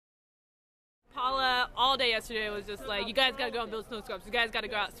all day yesterday was just like, you guys gotta go and build snow sculptures. You guys gotta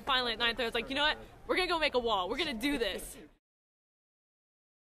go out. So finally at 9:30, I was like, you know what? We're gonna go make a wall. We're gonna do this.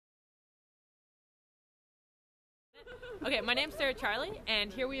 Okay, my name's Charley,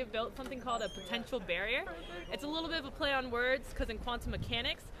 and here we have built something called a potential barrier. It's a little bit of a play on words because in quantum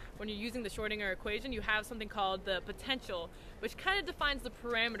mechanics, when you're using the Schrodinger equation, you have something called the potential, which kind of defines the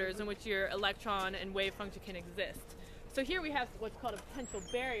parameters in which your electron and wave function can exist. So here we have what's called a potential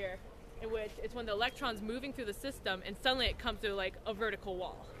barrier, in which it's when the electron's moving through the system and suddenly it comes through like a vertical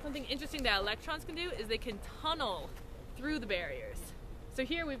wall. Something interesting that electrons can do is they can tunnel through the barriers. So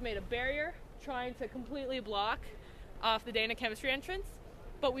here we've made a barrier trying to completely block off the Dana chemistry entrance,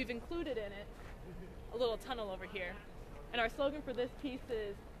 but we've included in it a little tunnel over here. And our slogan for this piece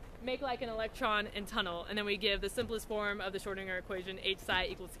is make like an electron and tunnel, and then we give the simplest form of the Schrodinger equation, H psi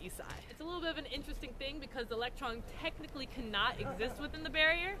equals E psi. It's a little bit of an interesting thing because the electron technically cannot exist within the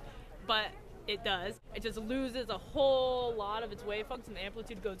barrier, but it does. It just loses a whole lot of its wave function, the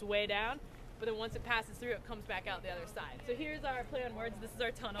amplitude goes way down, but then once it passes through, it comes back out the other side. So here's our play on words. This is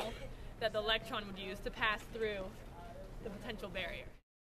our tunnel that the electron would use to pass through the potential barrier.